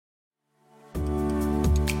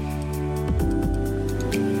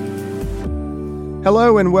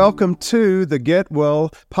Hello and welcome to the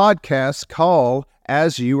Getwell podcast call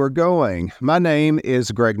As You Are Going. My name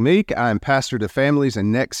is Greg Meek. I'm pastor to families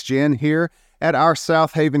and Next Gen here at our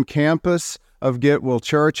South Haven campus of Getwell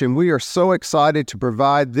Church, and we are so excited to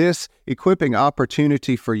provide this equipping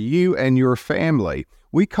opportunity for you and your family.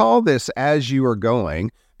 We call this As You Are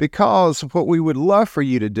Going because what we would love for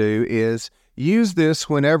you to do is use this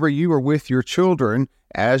whenever you are with your children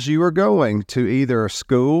as you are going to either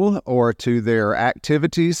school or to their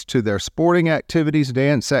activities, to their sporting activities,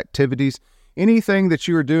 dance activities, anything that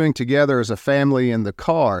you are doing together as a family in the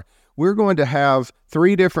car. We're going to have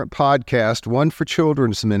 3 different podcasts, one for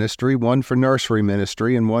children's ministry, one for nursery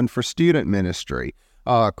ministry, and one for student ministry.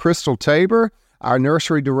 Crystal Tabor, our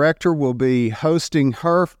nursery director, will be hosting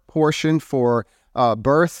her portion for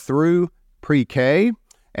birth through pre-K.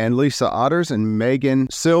 And Lisa Otters and Megan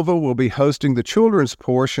Silva will be hosting the children's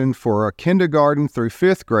portion for our kindergarten through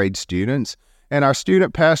 5th grade students. And our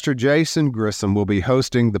student pastor, Jason Grissom, will be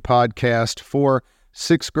hosting the podcast for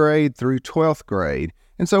 6th grade through 12th grade.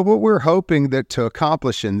 And so what we're hoping that to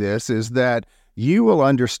accomplish in this is that you will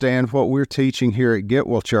understand what we're teaching here at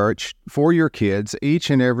Getwell Church for your kids each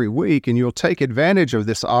and every week, and you'll take advantage of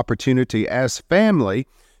this opportunity as family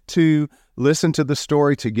to listen to the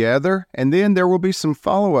story together, and then there will be some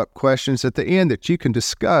follow-up questions at the end that you can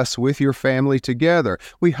discuss with your family together.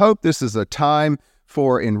 We hope this is a time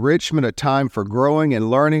for enrichment, a time for growing and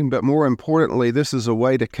learning, but more importantly, this is a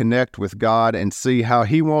way to connect with God and see how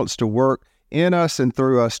He wants to work in us and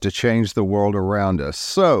through us to change the world around us.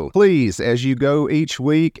 So please, as you go each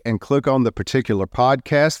week and click on the particular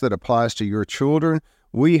podcast that applies to your children,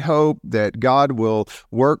 we hope that God will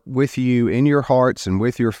work with you in your hearts and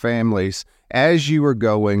with your families as you are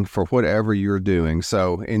going for whatever you're doing.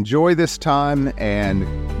 So enjoy this time and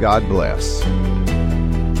God bless.